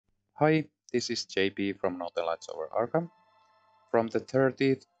Hi, this is JP from Northern Lights over Arkham. From the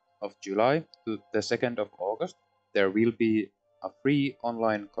 30th of July to the 2nd of August, there will be a free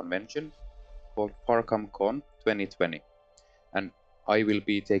online convention called Farkham Con 2020, and I will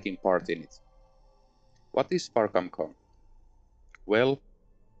be taking part in it. What is Farkham Con? Well,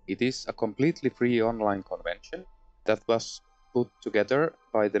 it is a completely free online convention that was put together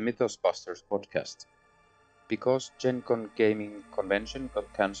by the Mythos Busters Podcast. Because Gen Con Gaming Convention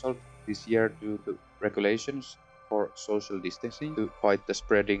got cancelled this year due to regulations for social distancing to fight the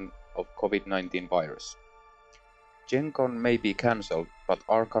spreading of COVID-19 virus. Gen Con may be cancelled, but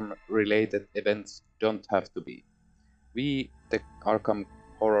Arkham-related events don't have to be. We, the Arkham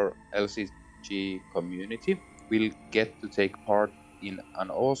Horror LCG community, will get to take part in an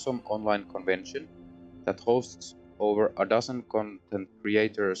awesome online convention that hosts over a dozen content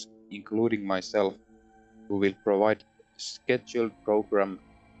creators, including myself, who will provide a scheduled program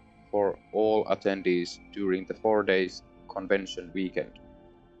for all attendees during the 4 days convention weekend.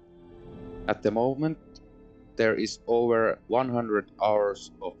 At the moment, there is over 100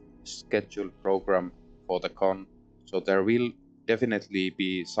 hours of scheduled program for the con, so there will definitely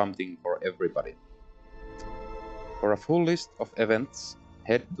be something for everybody. For a full list of events,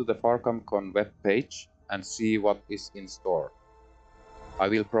 head to the Farkham Con webpage and see what is in store. I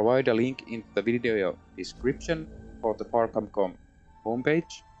will provide a link in the video description for the Farkham Con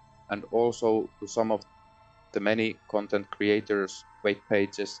homepage and also to some of the many content creators' web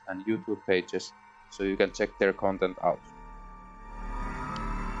pages and YouTube pages so you can check their content out.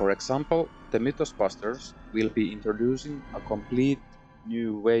 For example, the Mythos Busters will be introducing a complete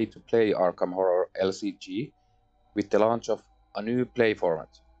new way to play Arkham Horror LCG with the launch of a new play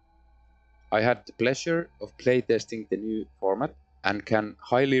format. I had the pleasure of playtesting the new format and can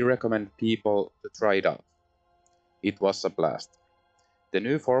highly recommend people to try it out. It was a blast. The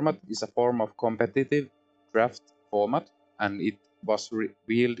new format is a form of competitive draft format, and it was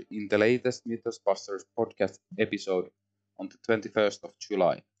revealed in the latest Mythos Busters podcast episode on the 21st of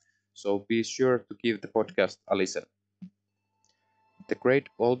July, so be sure to give the podcast a listen. The Great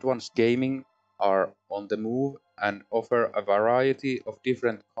Old Ones Gaming are on the move and offer a variety of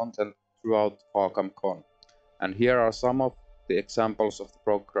different content throughout Farkham Con, and here are some of the examples of the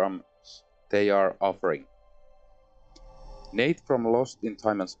programs they are offering. Nate from Lost in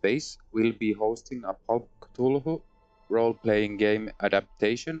Time and Space will be hosting a Pulp Cthulhu role-playing game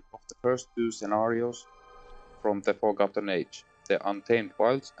adaptation of the first two scenarios from the Forgotten Age, The Untamed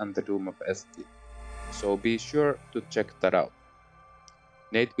Wilds and The Doom of Esti, so be sure to check that out.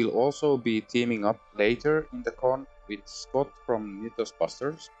 Nate will also be teaming up later in the con with Scott from Mythos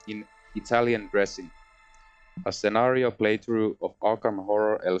Busters in Italian Dressing, a scenario playthrough of Arkham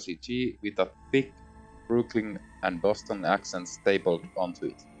Horror LCG with a thick Brooklyn and Boston accent stapled onto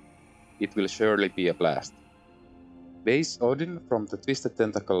it. It will surely be a blast. Base Odin from the Twisted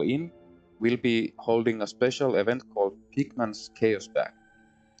Tentacle Inn will be holding a special event called Pigman's Chaos Bag,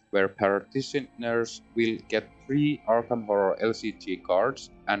 where practitioners will get 3 Arkham Horror LCG cards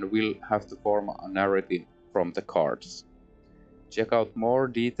and will have to form a narrative from the cards. Check out more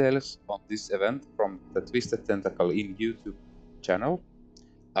details on this event from the Twisted Tentacle Inn YouTube channel.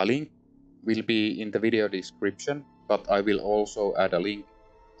 A link will be in the video description, but I will also add a link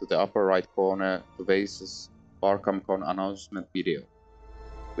to the upper right corner to Vase's Farkham Con announcement video.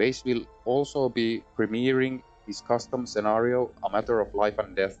 Vase will also be premiering his custom scenario, A Matter of Life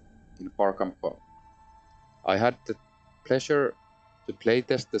and Death, in Farkham Con. I had the pleasure to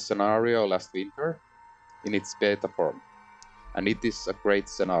playtest the scenario last winter in its beta form, and it is a great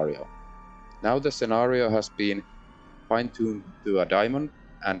scenario. Now the scenario has been fine-tuned to a diamond,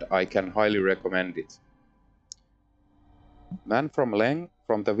 and I can highly recommend it. Man from Lengs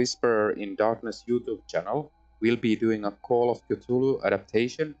from the Whisperer in Darkness YouTube channel will be doing a Call of Cthulhu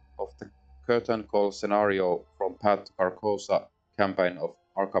adaptation of the curtain call scenario from Pat Carcosa campaign of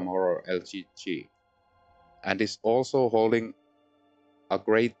Arkham Horror LCG, and is also holding a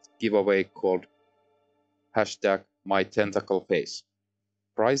great giveaway called #MyTentacleFace.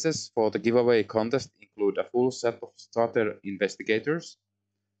 Prizes for the giveaway contest include a full set of starter investigators,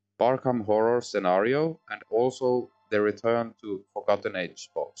 Farkham Horror scenario, and also the Return to Forgotten Age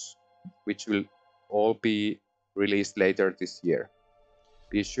box, which will all be released later this year.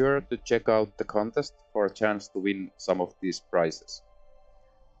 Be sure to check out the contest for a chance to win some of these prizes.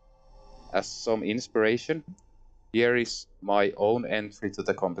 As some inspiration, here is my own entry to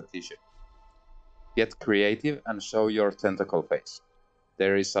the competition. Get creative and show your tentacle face.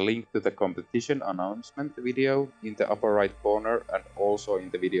 There is a link to the competition announcement video in the upper right corner and also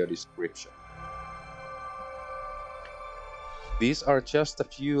in the video description. These are just a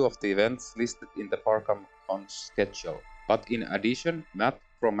few of the events listed in the Farkham Con Schedule, but in addition, Matt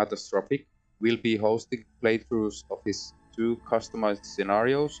from Mattastrophic will be hosting playthroughs of his 2 customized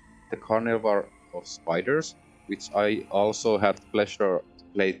scenarios, the Carnivale of Spiders, which I also had the pleasure to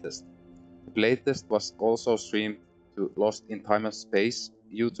playtest. The playtest was also streamed to Lost in Time and Space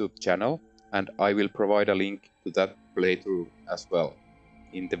YouTube channel, and I will provide a link to that playthrough as well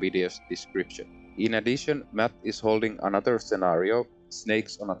in the video's description. In addition, Matt is holding another scenario,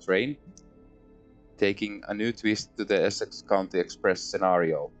 Snakes on a Train, taking a new twist to the Essex County Express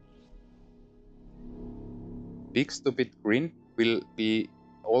scenario. BigStupidGrin will be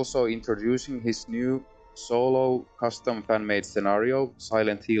also introducing his new solo custom fan-made scenario,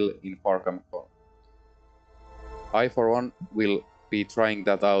 Silent Hill in Farkham Con. I for one will be trying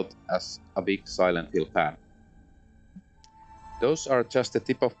that out as a big Silent Hill fan. Those are just the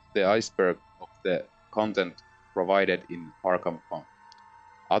tip of the iceberg of the content provided in Farkham Con.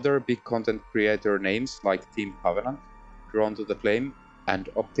 Other big content creator names like Team Covenant, Drawn to the Flame, and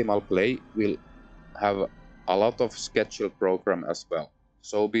Optimal Play will have a lot of scheduled program as well,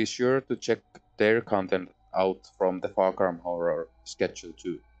 so be sure to check their content out from the Farkham Horror schedule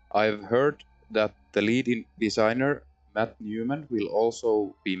too. I've heard that the lead designer Matt Newman will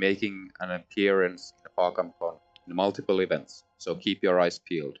also be making an appearance in Farkham Con in multiple events, so keep your eyes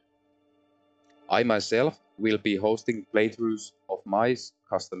peeled. I myself will be hosting playthroughs of my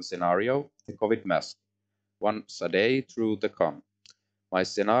custom scenario, the C0vid Mask, once a day through the con. My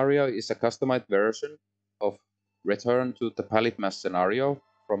scenario is a customized version of Return to the Pallet Mask scenario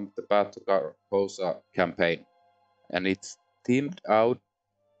from the Path to Carcosa campaign, and it's themed out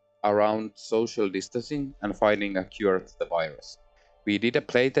around social distancing and finding a cure to the virus. We did a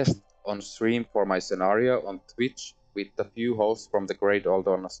playtest on stream for my scenario on Twitch with a few hosts from the Great Old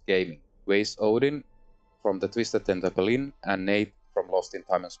Honest Gaming, Waze Odin from the Twisted Tentacle Inn, and Nate from Lost in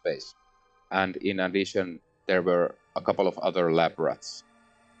Time and Space. And in addition, there were a couple of other lab rats.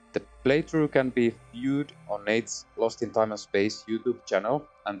 The playthrough can be viewed on Nate's Lost in Time and Space YouTube channel,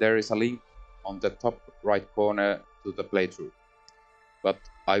 and there is a link on the top right corner to the playthrough. But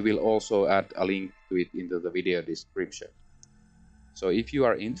I will also add a link to it into the video description. So if you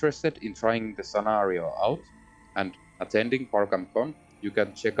are interested in trying the scenario out and attending Farkham Con, you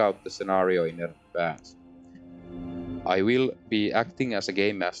can check out the scenario in advance. I will be acting as a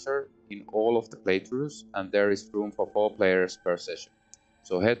game master in all of the playthroughs, and there is room for 4 players per session.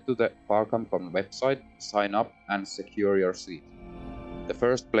 So head to the Farkham Con website, sign up and secure your seat. The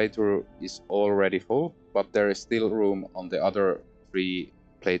first playthrough is already full, but there is still room on the other 3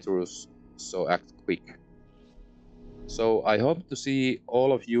 playthroughs, so act quick. So I hope to see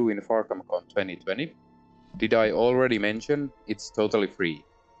all of you in Farkham Con 2020. Did I already mention it's totally free?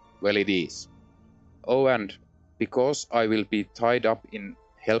 Well, it is. Oh, and because I will be tied up in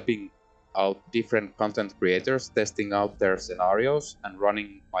helping out different content creators testing out their scenarios and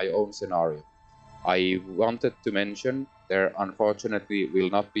running my own scenario, I wanted to mention there unfortunately will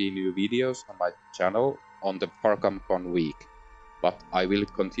not be new videos on my channel on the Farkham Con week, but I will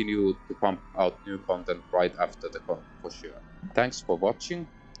continue to pump out new content right after the con for sure. Thanks for watching,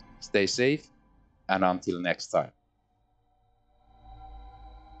 stay safe, and until next time.